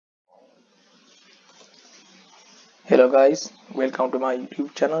Hello guys, welcome to my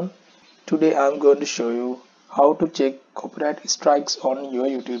YouTube channel. Today I am going to show you how to check copyright strikes on your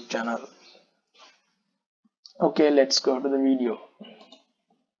YouTube channel. Okay, let's go to the video.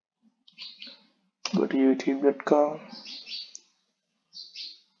 Go to youtube.com.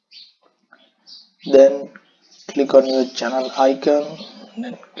 Then click on your channel icon.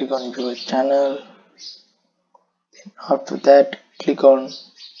 Then click on your channel. Then after that, click on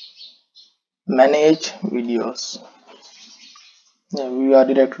manage videos. Then we are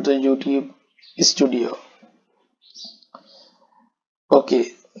directed to the YouTube studio.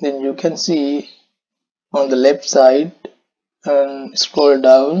 Okay, then you can see on the left side and scroll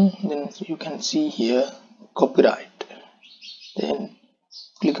down, then you can see here copyright. Then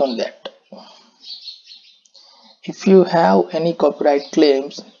click on that. If you have any copyright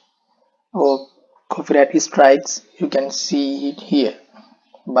claims or copyright strikes, you can see it here,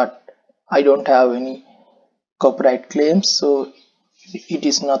 but I don't have any copyright claims, so it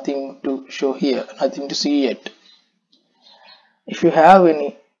is nothing to show here, nothing to see yet. If you have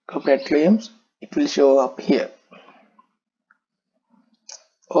any copyright claims, it will show up here.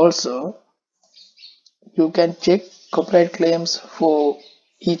 Also, you can check copyright claims for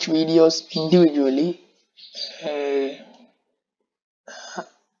each videos individually.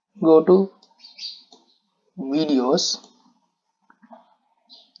 Go to videos,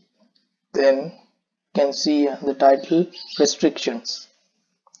 then you can see the title restrictions.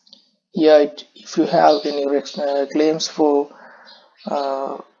 Here, if you have any claims for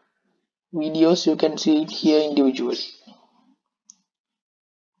videos, you can see it here individually.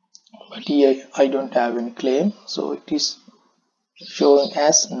 But here I don't have any claim, so it is showing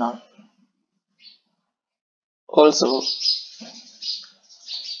as none. Also,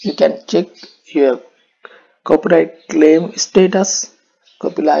 you can check your copyright claim status,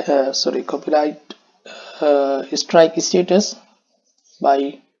 copyright strike status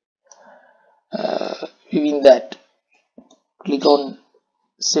by viewing that. Click on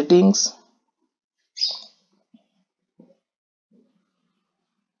settings,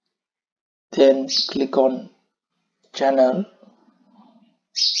 then click on channel,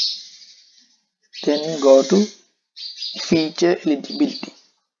 then go to feature eligibility.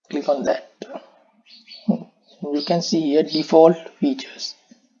 Click on that. You can see here default features.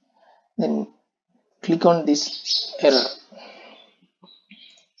 Then click on this error.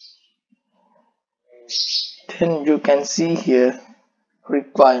 Then you can see here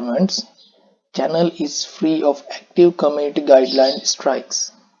requirements. Channel is free of active community guideline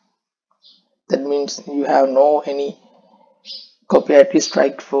strikes. That means you have no any copyright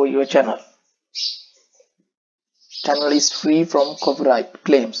strike for your channel. Channel is free from copyright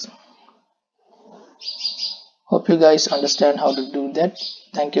claims. Hope you guys understand how to do that.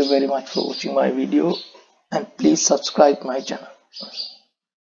 Thank you very much for watching my video, and please subscribe my channel.